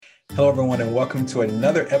Hello, everyone, and welcome to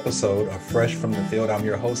another episode of Fresh from the Field. I'm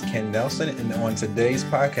your host, Ken Nelson, and on today's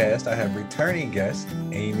podcast, I have returning guest,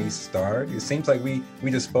 Amy Starr. It seems like we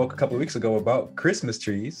just spoke a couple of weeks ago about Christmas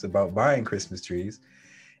trees, about buying Christmas trees,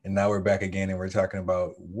 and now we're back again, and we're talking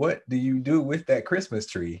about what do you do with that Christmas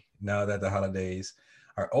tree now that the holidays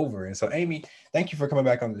are over. And so, Amy, thank you for coming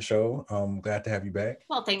back on the show. I'm glad to have you back.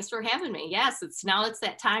 Well, thanks for having me. Yes, it's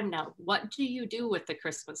that time now. What do you do with the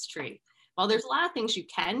Christmas tree? Well, there's a lot of things you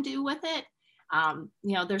can do with it.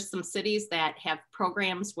 There's some cities that have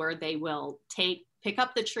programs where they will pick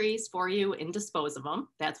up the trees for you and dispose of them.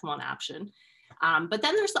 That's one option. But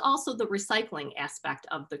then there's also the recycling aspect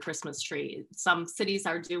of the Christmas tree. Some cities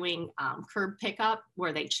are doing curb pickup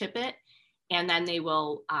where they chip it, and then they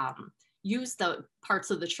will use the parts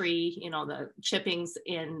of the tree, the chippings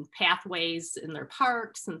in pathways in their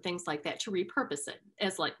parks and things like that to repurpose it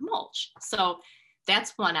as like mulch. So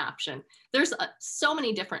that's one option. There's so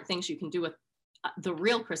many different things you can do with the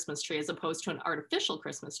real Christmas tree as opposed to an artificial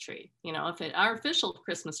Christmas tree. If an artificial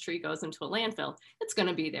Christmas tree goes into a landfill, it's going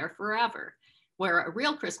to be there forever, where a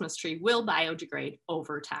real Christmas tree will biodegrade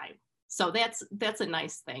over time. So that's a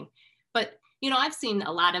nice thing. But, I've seen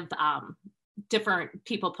a lot of different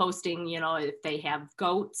people posting, if they have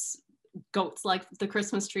goats like the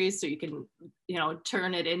Christmas trees, so you can,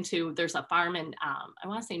 turn it into, there's a farm in, I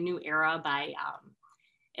want to say New Era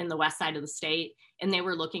in the west side of the state, and they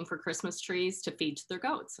were looking for Christmas trees to feed to their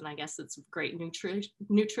goats. And I guess it's a great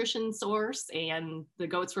nutrition source, and the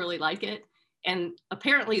goats really like it. And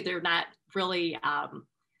apparently they're not really,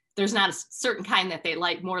 there's not a certain kind that they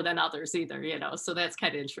like more than others either, so that's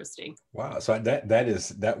kind of interesting. Wow. So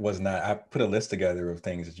that was not, I put a list together of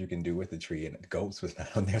things that you can do with the tree, and the goats was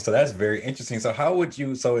not on there. So that's very interesting. So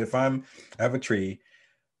if I have a tree,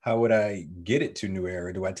 how would I get it to New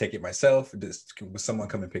Era? Do I take it myself? Will someone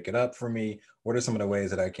come and pick it up for me? What are some of the ways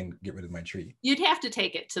that I can get rid of my tree? You'd have to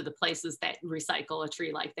take it to the places that recycle a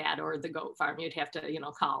tree like that, or the goat farm. You'd have to,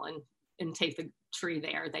 call and take the tree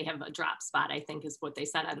there. They have a drop spot, I think is what they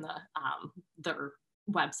said on their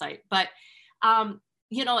website. But,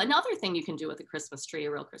 another thing you can do with a Christmas tree,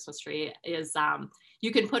 a real Christmas tree, is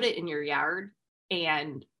you can put it in your yard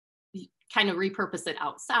and kind of repurpose it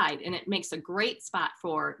outside. And it makes a great spot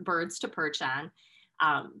for birds to perch on.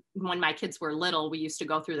 When my kids were little, we used to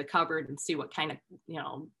go through the cupboard and see what kind of,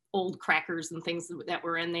 old crackers and things that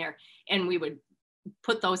were in there. And we would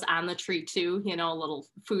put those on the tree too, a little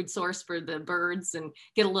food source for the birds, and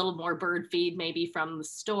get a little more bird feed maybe from the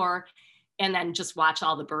store, and then just watch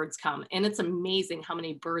all the birds come. And it's amazing how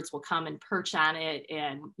many birds will come and perch on it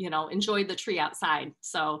and, enjoy the tree outside.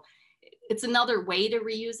 So it's another way to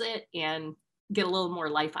reuse it and get a little more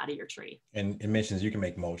life out of your tree. And it mentions you can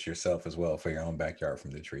make mulch yourself as well for your own backyard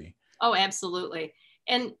from the tree. Oh, absolutely.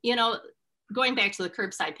 And, going back to the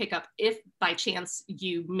curbside pickup, if by chance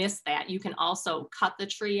you miss that, you can also cut the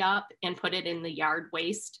tree up and put it in the yard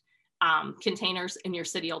waste containers, and your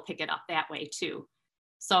city will pick it up that way too.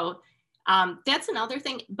 So that's another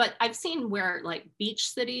thing. But I've seen where like beach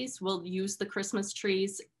cities will use the Christmas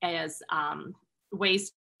trees as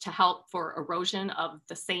ways to help for erosion of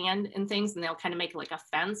the sand and things, and they'll kind of make like a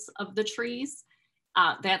fence of the trees.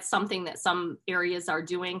 That's something that some areas are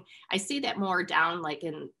doing. I see that more down like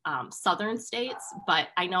in southern states, but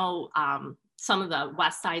I know some of the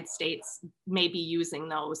west side states may be using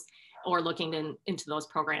those or looking into those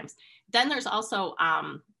programs. Then there's also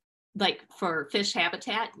like for fish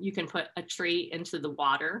habitat, you can put a tree into the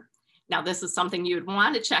water. Now, this is something you would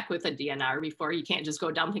want to check with a DNR before. You can't just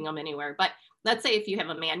go dumping them anywhere. But let's say if you have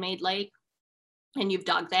a man-made lake and you've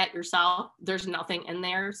dug that yourself, there's nothing in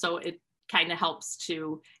there. So it kind of helps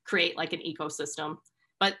to create like an ecosystem.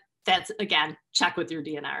 But that's, again, check with your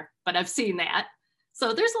DNR. But I've seen that.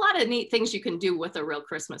 So there's a lot of neat things you can do with a real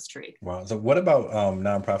Christmas tree. Wow. So what about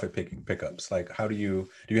nonprofit pickups? Like, do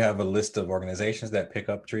you have a list of organizations that pick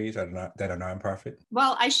up trees that are nonprofit?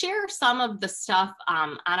 Well, I share some of the stuff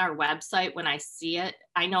on our website when I see it.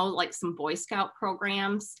 I know like some Boy Scout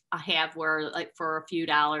programs I have where like for a few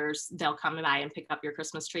dollars, they'll come by and pick up your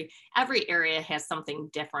Christmas tree. Every area has something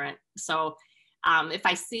different. So if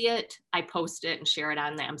I see it, I post it and share it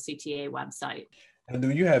on the MCTA website. And do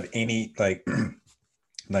you have any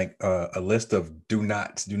like a list of do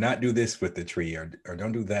not do this with the tree, or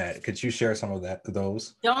don't do that? Could you share some of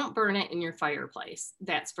those? Don't burn it in your fireplace.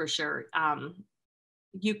 That's for sure.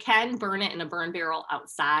 You can burn it in a burn barrel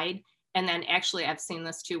outside. And then actually I've seen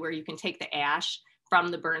this too, where you can take the ash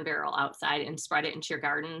from the burn barrel outside and spread it into your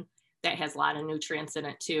garden. That has a lot of nutrients in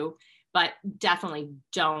it too. But definitely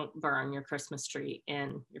don't burn your Christmas tree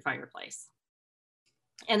in your fireplace.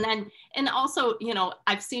 And then, and also, you know,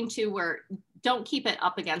 I've seen too where don't keep it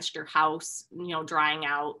up against your house, you know, drying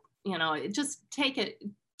out, you know, just take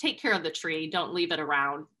care of the tree. Don't leave it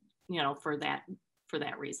around, you know, for that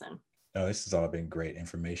reason. No, this has all been great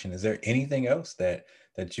information. Is there anything else that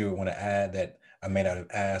you would want to add that I may not have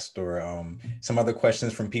asked, or some other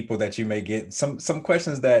questions from people that you may get? Some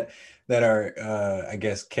questions that are I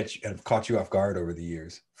guess have caught you off guard over the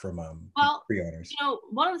years from well, tree owners. You know,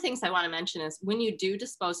 one of the things I want to mention is when you do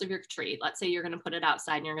dispose of your tree, let's say you're going to put it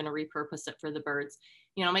outside and you're going to repurpose it for the birds,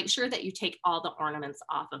 you know, make sure that you take all the ornaments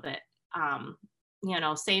off of it. You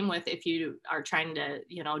know, same with if you are trying to,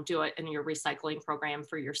 you know, do it in your recycling program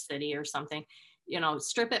for your city or something, you know,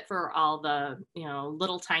 strip it for all the, you know,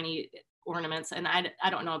 little tiny ornaments. And I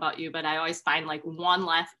don't know about you, but I always find like one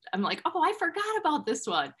left. I'm like, oh, I forgot about this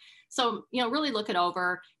one. So, you know, really look it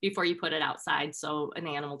over before you put it outside so an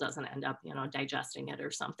animal doesn't end up, you know, digesting it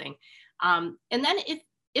or something. And then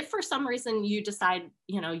if for some reason you decide,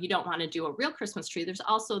 you know, you don't want to do a real Christmas tree, there's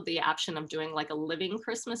also the option of doing like a living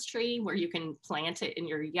Christmas tree where you can plant it in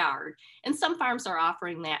your yard. And some farms are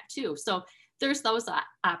offering that too. So there's those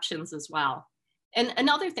options as well. And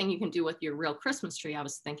another thing you can do with your real Christmas tree, I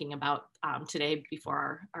was thinking about today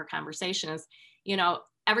before our conversation is, you know,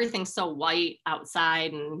 everything's so white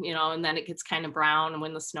outside and, you know, and then it gets kind of brown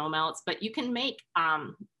when the snow melts, but you can make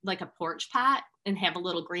like a porch pot and have a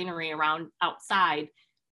little greenery around outside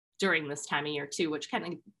during this time of year too, which kind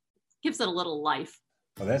of gives it a little life.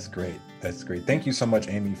 Well, that's great. That's great. Thank you so much,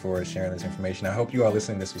 Amy, for sharing this information. I hope you all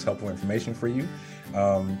listening, this was helpful information for you.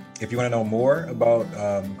 If you want to know more about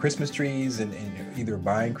Christmas trees and either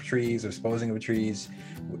buying trees or disposing of trees,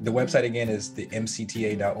 the website again is the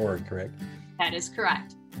mcta.org, correct? That is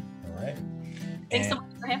correct. All right. Thanks so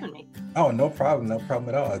much for having me. Oh, no problem. No problem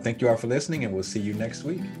at all. Thank you all for listening, and we'll see you next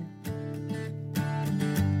week.